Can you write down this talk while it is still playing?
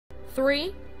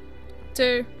3,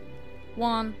 2,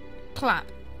 1, clap.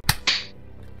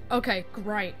 Okay,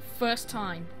 great. First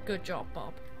time. Good job,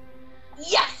 Bob.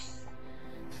 Yes!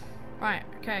 Right,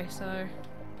 okay, so,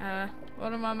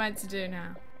 what am I meant to do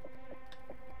now?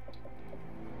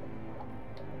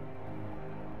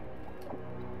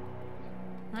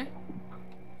 Right?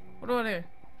 What do I do?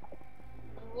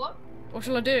 What? What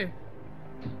shall I do?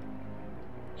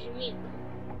 What do you mean?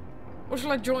 What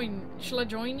shall I join? Shall I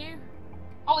join you?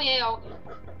 Oh yeah, okay.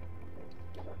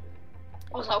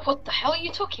 I was like, what the hell are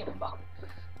you talking about?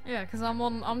 Yeah, because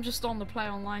I'm just on the play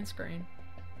online screen.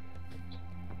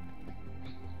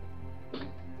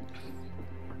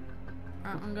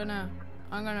 Right, I'm gonna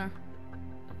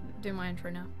do my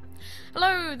intro now.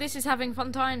 Hello, this is Having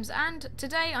Fun Times, and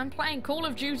today I'm playing Call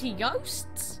of Duty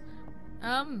Ghosts.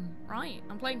 Right,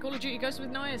 I'm playing Call of Duty Ghosts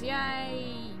with Nojus,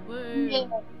 yay! Woo! Yeah.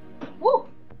 Woo!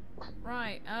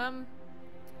 Right,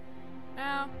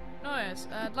 now,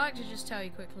 Nojus, I'd like to just tell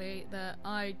you quickly that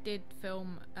I did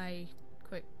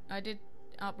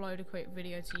upload a quick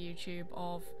video to YouTube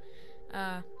of,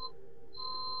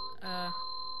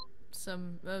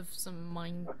 some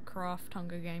Minecraft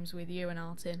Hunger Games with you and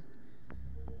Artin.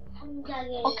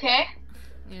 Okay.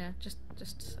 Yeah, just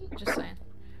saying.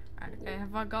 Right, okay,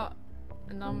 have I got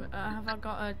an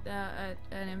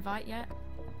invite yet?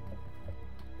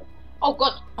 Oh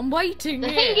god. I'm waiting. The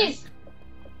thing is.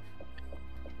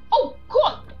 Oh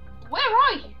god. Where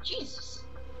are you? Jesus.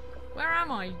 Where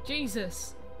am I?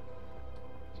 Jesus.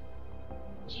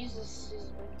 Jesus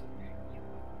is.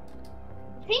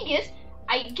 The thing is,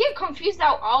 I get confused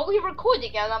now. Are we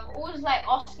recording? And I'm always like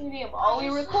asking him, are we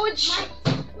recording?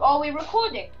 Are we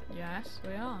recording? Yes,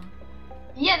 we are.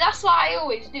 Yeah, that's what I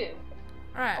always do.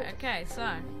 Right, okay,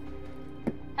 so.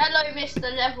 Hello,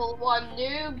 Mr. Level 1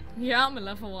 noob. Yeah, I'm a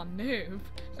level 1 noob.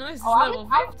 Nice, Oh, level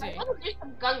 50. I want to do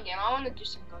some gun game. I want to do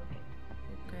some gun game.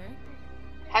 Okay.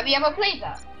 Have you ever played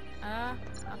that? I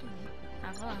don't know.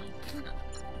 Have I?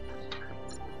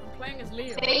 I'm playing as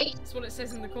Leo. That's what it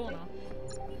says in the corner.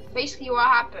 Basically, what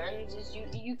happens is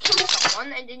you kill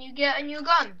someone and then you get a new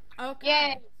gun. Okay.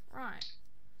 Yeah. Right.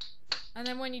 And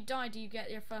then when you die, do you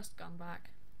get your first gun back?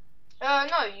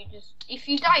 No, if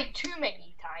you die too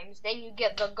many times, then you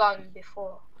get the gun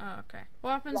before. Oh, okay.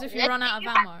 What happens if you run out of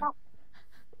ammo?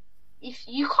 If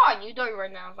you don't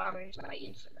run out of ammo, it's like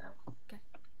infinite ammo. Okay.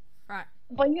 Right.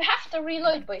 But you have to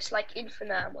reload, but it's like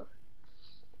infinite ammo.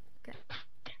 Okay.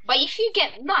 But if you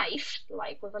get knifed,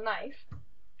 like with a knife,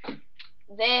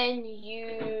 then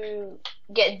you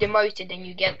get demoted and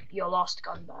you get your last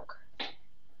gun back.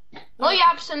 Not your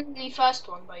absolutely first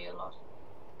one, but your last.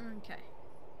 Okay.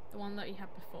 The one that you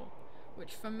had before.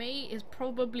 Which for me is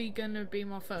probably gonna be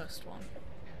my first one.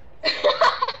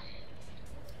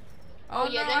 Oh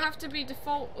yeah, no, I have to be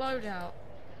default loadout.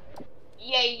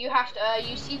 Yeah, you have to,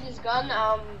 you see this gun,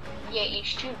 yeah, it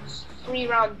shoots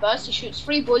 3-round bursts, it shoots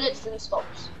 3 bullets, then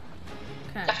stops.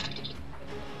 Okay. You have to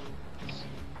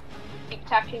keep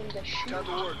tapping the shoot. And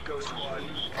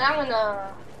I'm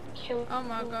gonna kill. Oh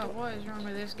my god, what is wrong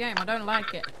with this game? I don't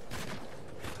like it.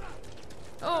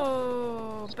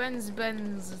 Oh, Benz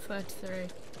 33.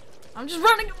 I'm just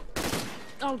running.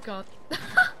 Oh god.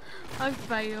 I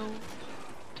failed.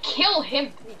 Kill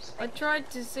him, please. I tried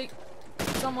to see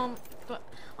someone, but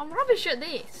I'm rubbish at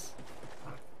this.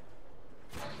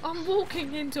 I'm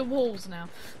walking into walls now.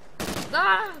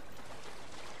 Ah!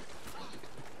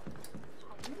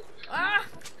 Ah!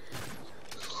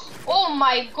 Oh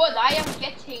my god, I am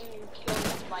getting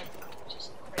killed like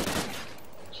just crazy.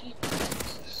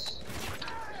 Jesus.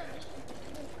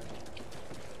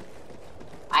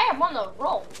 I am on a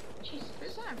roll. Jesus.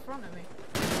 Who's that in front of me?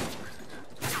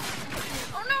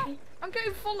 Oh no! I'm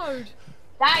getting followed.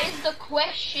 That is the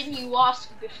question you ask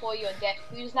before your death.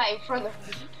 Who's that in front of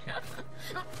me?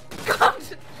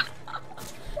 God!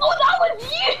 Oh, that was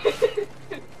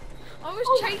you! I was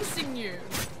chasing you.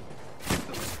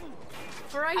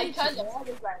 For I ages. turned around and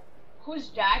was like, who's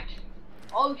Jack?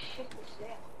 Oh shit, it's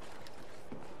there.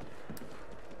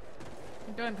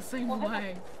 I'm going the same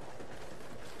way.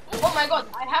 Oh my god,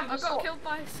 I have the I got sword. killed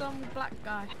by some black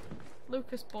guy.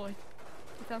 Lucas Boy.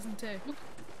 2002.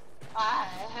 Ah,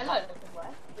 hello, little boy.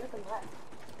 Little boy.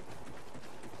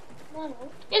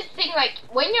 Here's the thing, like,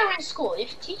 when you're in school,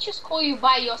 if teachers call you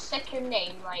by your second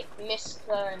name, like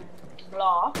Mr.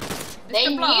 Blah,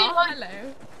 then Blah, you know,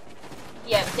 hello.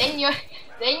 yeah, then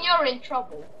you're in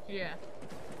trouble. Yeah.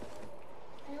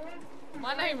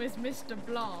 My name is Mr.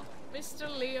 Blah. Mr.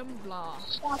 Liam Blah.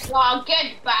 Blah,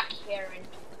 get back here and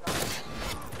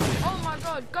Oh my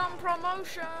god, gun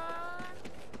promotion!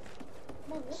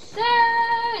 So,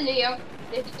 Liam,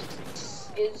 this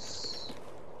is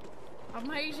I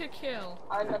made a kill.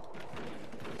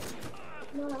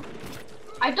 No.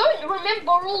 I don't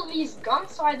remember all these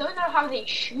guns, so I don't know how they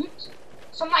shoot.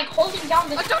 So I'm like holding down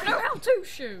the. I don't know how to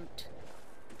shoot.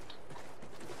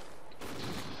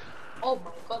 Oh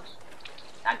my god,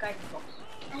 that guy's box.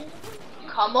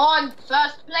 Come on,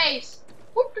 first place.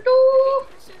 Whoop-de-doo.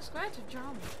 It's square to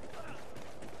jump.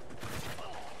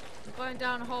 I'm going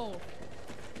down a hole.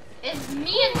 It's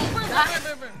me and this guy.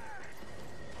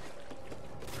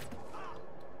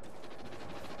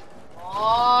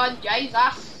 Oh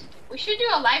Jesus! We should do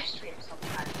a live stream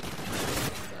sometime.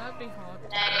 That'd be hard.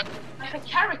 Like a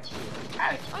charity.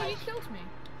 Oh, you killed me.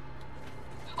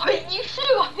 Oh, you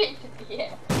flew up into the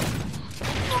air.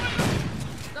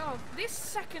 Oh, this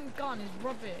second gun is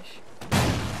rubbish.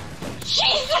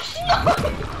 Jesus no!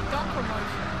 Gun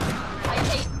promotion.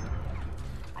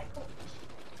 I thought.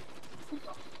 Who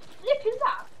the flip is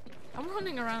that? I'm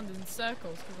running around in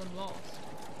circles because I'm lost.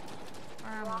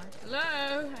 Where am I?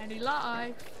 Hello? Any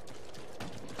life?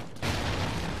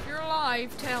 If you're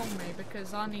alive, tell me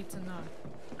because I need to know.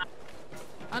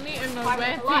 I need to know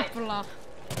where people are.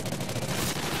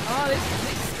 Oh, this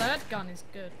third gun is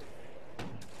good.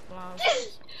 Wow.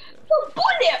 The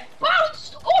bullet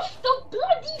bounced off the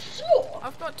bloody floor!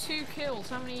 I've got 2 kills.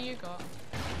 How many you got?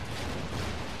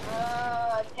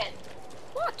 10.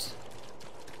 What?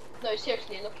 No,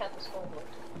 seriously, look at the scoreboard.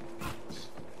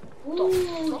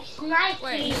 Ooh, sniper.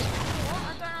 Wait. What?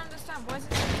 I don't understand. Why is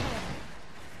it so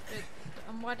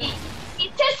 10? Why don't...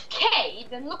 It says K,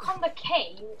 then look on the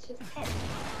K, and it says 10.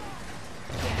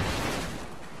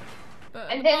 But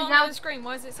And at the then bottom now- of the screen,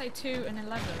 why does it say 2 and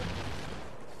 11?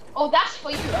 Oh, that's for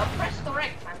you. Press the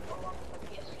rectangle on the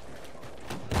PS.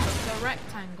 The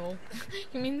rectangle?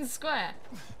 You mean the square?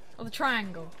 Or the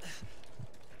triangle?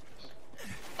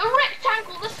 The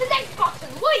rectangle, the select button.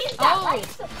 What is that? Oh. Why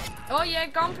is it- Oh yeah,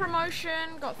 gun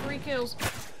promotion. Got 3 kills.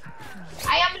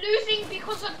 I am losing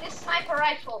because of this sniper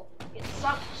rifle. It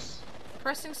sucks.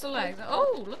 Pressing select.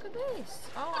 Oh, look at this.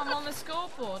 Oh, I'm on the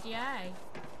scoreboard. Yay.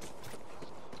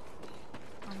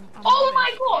 I'm Oh rubbish.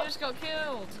 my God. You just got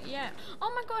killed. Yeah.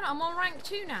 Oh my god, I'm on rank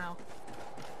 2 now.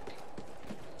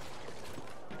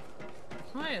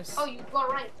 Nice. Oh, you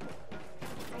got ranked.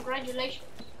 Congratulations.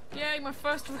 Yay, my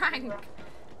first rank.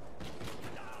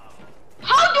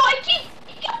 How do I keep?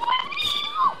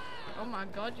 Oh my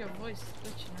god, your voice is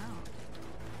glitching out.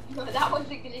 No, that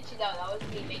wasn't glitching out. That was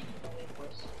me making my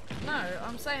voice. No,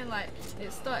 I'm saying like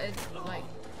it started like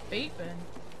beeping.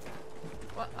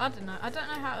 Well, I don't know. I don't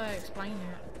know how to explain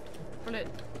it. But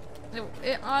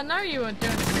I know you were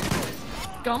doing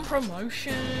it. Gun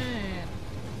promotion.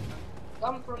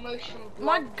 Gun promotion.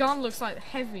 My gun looks like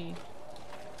heavy.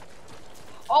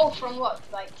 Oh, from what?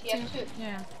 Like TF2?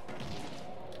 Yeah.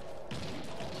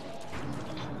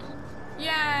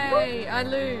 Yay! I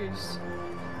lose.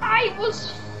 I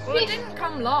was. Well, it didn't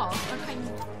come last. I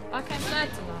came third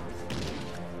to last.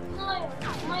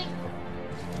 No, my.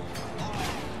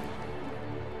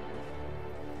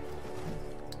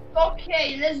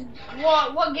 Okay, let's.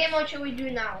 What game mode should we do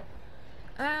now?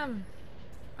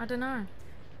 I don't know.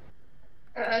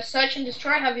 Search and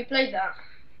destroy. Have you played that?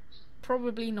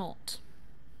 Probably not.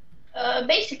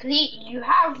 Basically, you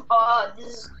have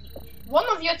this. One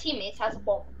of your teammates has a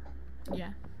bomb.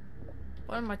 Yeah.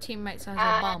 One of my teammates has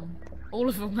a bum. All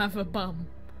of them have a bum.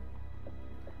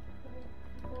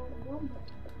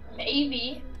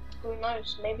 Maybe. Who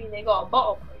knows? Maybe they got a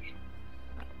butt operation.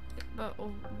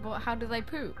 But how do they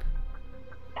poop?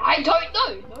 I don't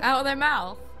know. Out of their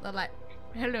mouth. They're like,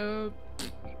 hello.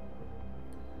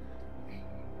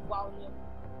 Wow.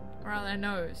 Or out their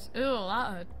nose. Ew,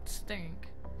 that would stink.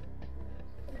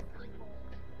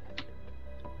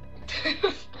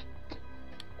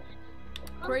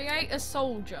 Create a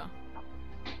soldier.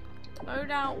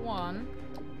 Load out 1.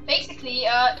 Basically,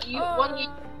 you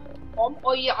bomb,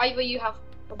 or either you have,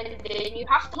 and then you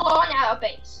have to run out of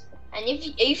base. And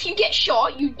if you get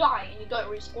shot, you die and you don't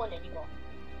respawn anymore.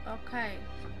 Okay.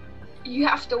 You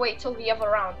have to wait till the other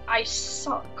round. I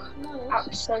suck. No,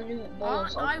 Absolute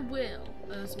balls. I will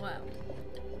as well.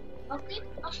 okay,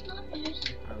 I'll start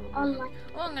using. Oh,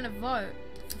 I'm gonna vote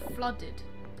for flooded.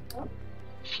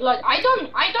 Like I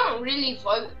don't really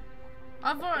vote.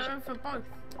 I voted for both.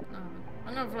 No,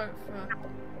 I'm gonna vote for.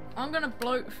 I'm gonna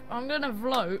bloat. I'm gonna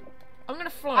float. I'm gonna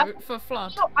float for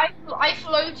flood. So I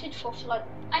floated for flood.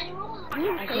 I roll.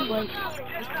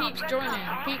 There's Peeps joining.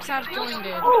 Peeps have joined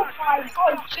in. Oh my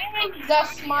god,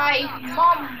 Jesus, my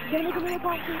mum.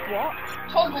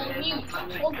 Toggle mute.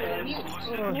 Toggle mute.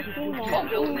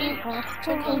 Toggle mute.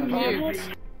 Toggle mute.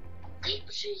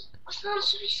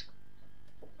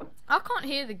 I can't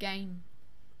hear the game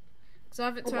because I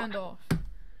have it turned off.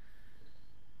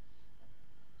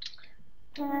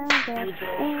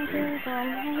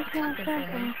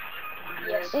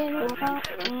 Yes.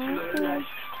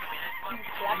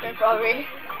 Clapper probably.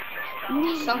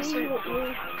 Sounds so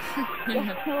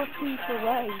Yeah.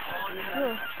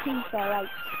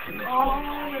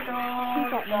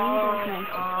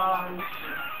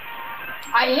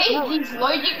 I hate these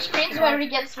loading screens where it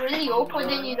gets really awkward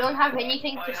and you don't have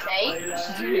anything to say.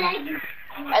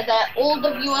 And all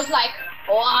the viewers like,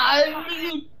 oh, I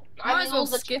Might as mean, well all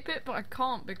the skip it, but I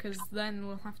can't because then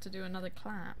we'll have to do another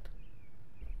clap.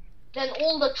 then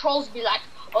all the trolls be like,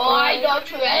 oh, I got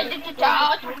to edit it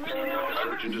out.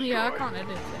 Yeah, I can't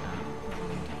edit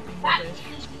it That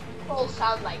out. trolls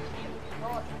sound like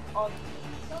not on.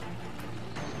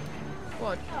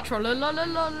 What?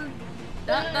 Trollolololol.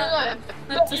 No.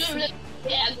 That's a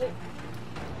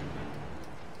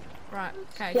Right,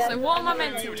 okay, so what am I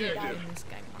meant to do in this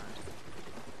game mode?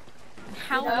 And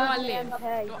how do I live?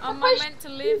 Am I meant to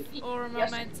live or am I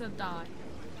meant to die?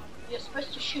 You're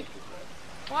supposed to shoot people.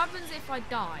 What happens if I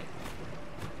die?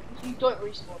 You don't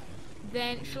respawn.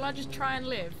 Then shall I just try and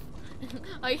live?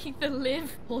 I either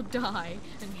live or die.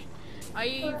 And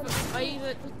I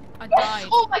died.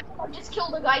 Oh my god, I just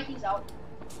killed a guy, he's out.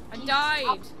 I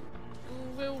died.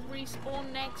 We'll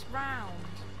respawn next round.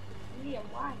 Yeah,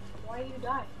 why? Why you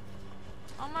die?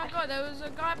 Oh my god, there was a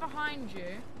guy behind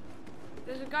you.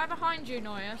 There's a guy behind you,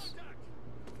 Nojus.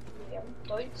 Yeah,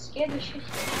 don't scare the shit.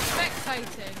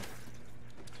 Spectating.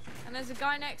 And there's a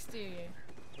guy next to you.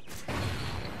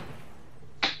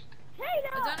 I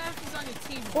don't know if he's on your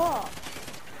team. What?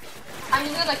 I'm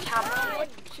in the camera.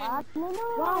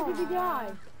 Why did he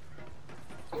die?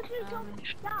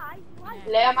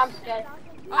 Liam, I'm scared.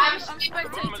 I'm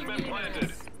spectating you,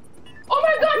 Nojus. Oh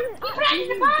my god! He ran in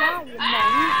the back!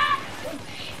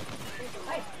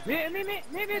 Maybe Liam,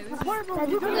 is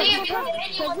there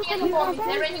anyone near the bomb? Is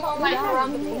there anyone like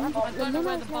around the bomb? I don't know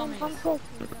where the bomb is.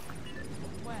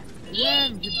 Where? Yeah,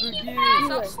 It's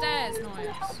upstairs,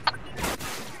 Nojus.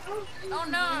 Oh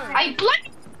no! I blinked!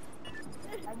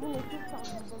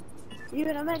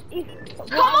 Even I meant if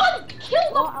Come on!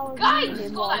 Kill what I the was guy! meaning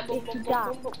Just go was like boom, if boom, you boom, die,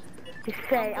 boom, boom. just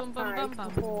say Bum, bum, I'm bum, sorry bum.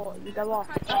 before you go off.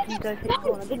 You don't hit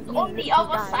someone. I didn't mean On that the you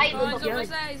other died. side Oh, of he's the almost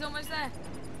there, he's almost there.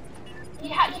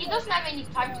 He doesn't have any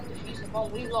time to defuse the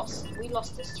bomb. We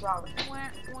lost this round. Wah,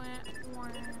 wah, wah.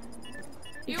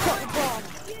 You Got the bomb.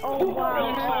 Oh wow.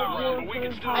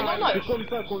 I don't know.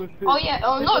 Oh yeah,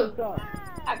 oh no.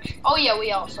 Actually, oh yeah,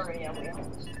 we are. Sorry, yeah, we are.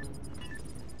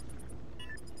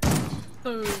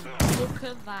 Boom. Look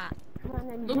at that.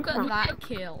 Look at that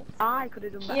kill. I could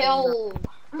have done better. Kill.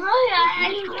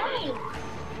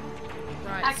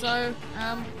 Right, so,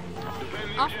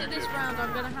 after this round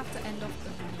I'm gonna have to end off the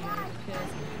video because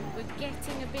we're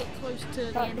getting a bit close to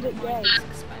the end of my disk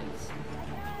space.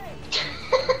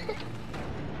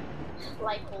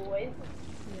 Like always.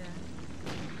 Yeah.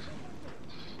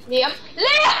 Liam!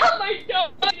 Liam! I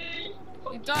died!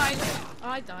 You died.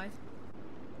 I died.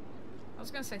 I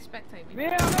was gonna say spectate me.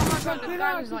 Mais Oh my god, the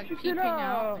guy was like peeping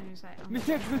out and he was like, oh. Mais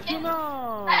c'est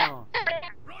impressionnant.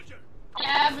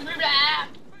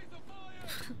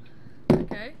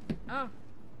 Okay. Oh.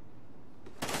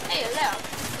 Hey,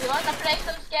 Liam, you want to play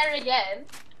some scary game?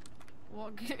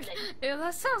 What? Yeah,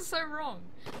 that sounds so wrong.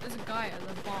 There's a guy at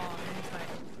the bar and he's like,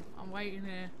 I'm waiting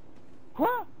here.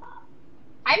 What?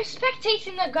 I'm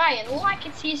spectating a guy and all I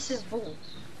can see is his balls.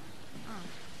 Oh.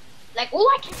 Like, all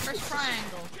I can see Press is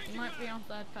triangle. You might be on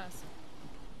third person.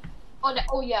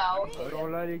 Oh yeah, okay. Alors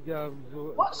là les gars,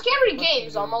 What scary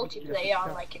games on multiplayer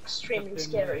are like extremely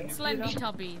scary? Slendy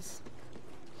Tubbies.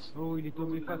 oh il est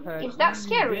tombé face à Is that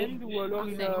scary? ou alors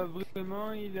il a vraiment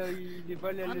les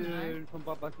balles elles sont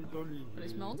pas passées sur lui. But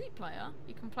it's multiplayer.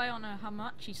 You can play on a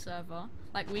Hamachi server,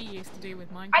 like we used to do with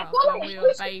I Minecraft got when it. we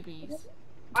were babies.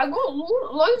 I got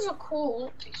loads of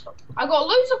calls. I got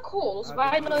loads of calls,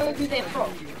 but I don't know who they're from.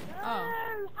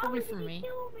 Oh, probably from me.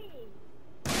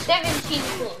 17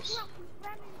 calls.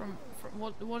 From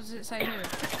what does it say here?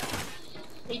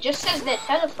 It just says their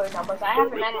telephone numbers. I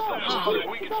haven't answered.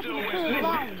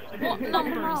 What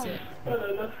number is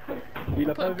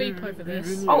it? Put a beep over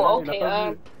this. Oh, okay.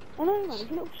 Oh no, man, you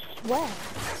don't swear.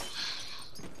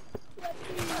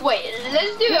 Wait,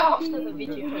 let's do it after the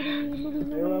video.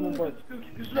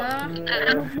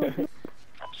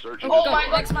 Oh, my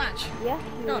God. next match. Yeah,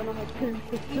 Go.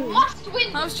 You must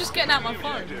win. I was just getting out my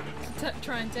phone to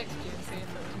try and text you and see if it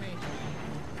was me.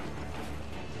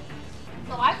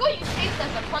 No, I got you saved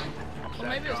as a contact. Or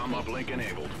maybe it was me. Uplink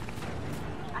enabled.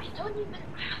 I don't even.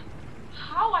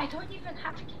 How? I don't even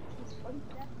have to get his phone.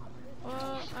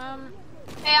 Well,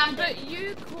 Hey, I'm dead. but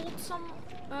you called some.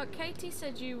 Katie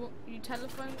said you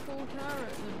telephone called her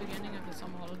at the beginning of the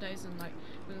summer holidays and like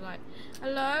was like,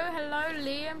 hello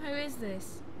Liam, who is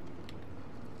this?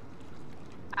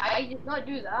 I did not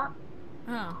do that.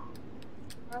 Oh.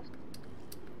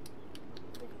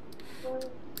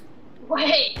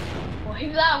 Wait, what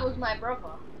if that was my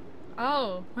brother?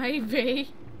 Oh, maybe.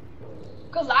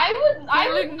 Cause I would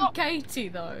Calling not. Katie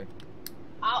though.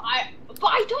 But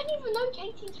I don't even know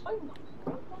Katie's phone number.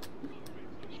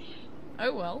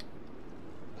 Oh well.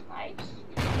 Nice.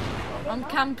 I'm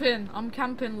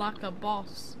camping like a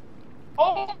boss.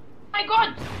 Oh my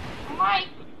god! My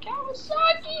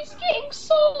Kawasaki's getting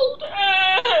sold!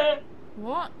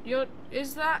 What?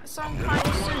 Is that some kind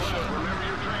of sushi?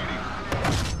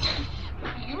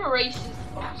 You're a racist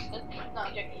bastard. No,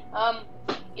 I'm joking.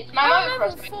 It's my I'm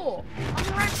motocross. level 4.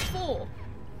 I'm rank 4.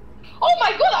 Oh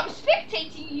my god, I'm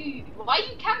spectating you! Why are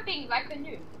you camping like a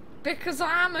noob? Because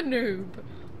I am a noob.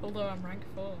 Although I'm rank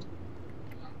 4.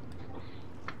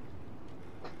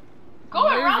 Go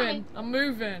around me. I'm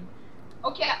moving.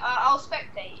 Okay, I'll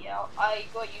spectate. Yeah, I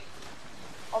got you.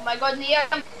 Oh my god,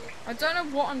 Liam. I don't know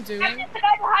what I'm doing. There's a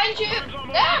guy behind you.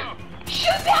 No!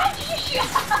 Shoot behind you!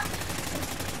 Shoot!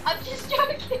 I'm just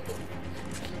joking.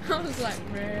 I was like,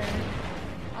 man.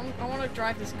 I want to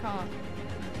drive this car.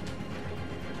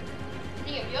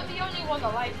 Liam, you're the only one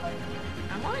alive,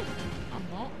 though. Am I? I'm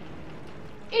not.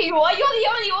 Yeah, you are. You're the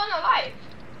only one alive.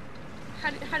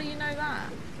 How do you know that?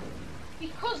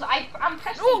 Because I'm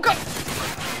pressing. Oh god!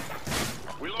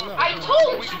 I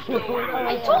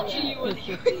told you you were the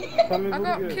I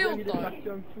got killed though.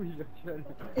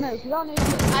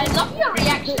 I love your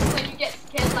reaction when you get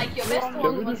scared, like your best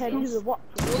one was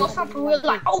something was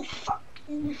like, oh fuck.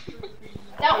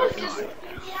 That was just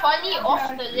funny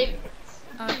off the limits.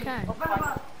 Okay.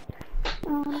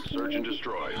 Search and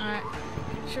destroy. Alright.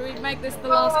 Should we make this the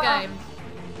last game?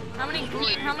 How many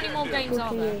more games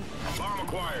are there? Bomb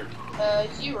acquired.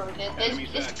 0.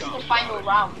 This is the final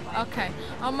round. Like. Okay.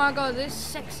 Oh my god, this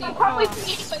sexy car. Probably we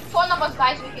need like 4 numbers,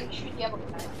 guys. We can shoot the other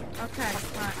guy. Okay,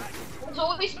 right. There's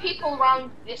always people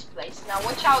around this place. Now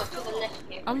watch out to the left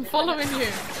here. I'm following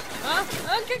you. I'm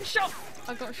getting shot.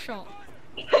 I got shot.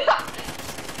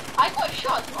 I got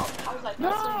shot. Oh, I was like,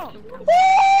 No!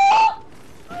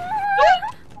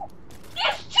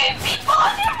 There's 2 people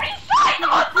on every side of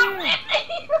the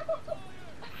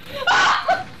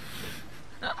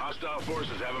Hostile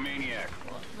forces have a maniac.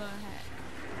 What the heck?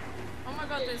 Oh my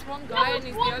god, there's one guy and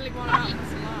he's the only one out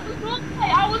that's alive.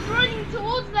 I was running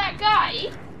towards that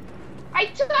guy. I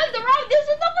turned around. There's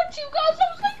another 2 guys. I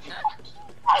was like, fuck.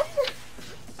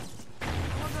 Oh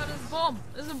my god, there's a bomb.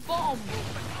 There's a bomb.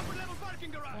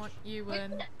 What you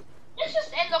win. Let's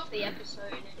just end off the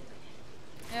episode.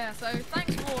 Yeah, so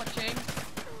thanks for watching.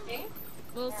 Okay.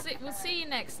 We'll see you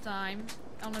next time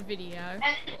on a video.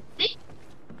 And this,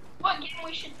 what game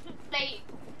we should play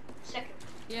second?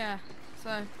 Yeah.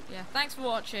 So yeah, thanks for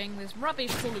watching this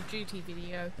rubbish Call of Duty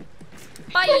video.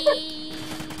 Bye.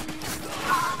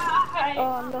 Bye.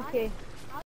 Oh, I'm lucky.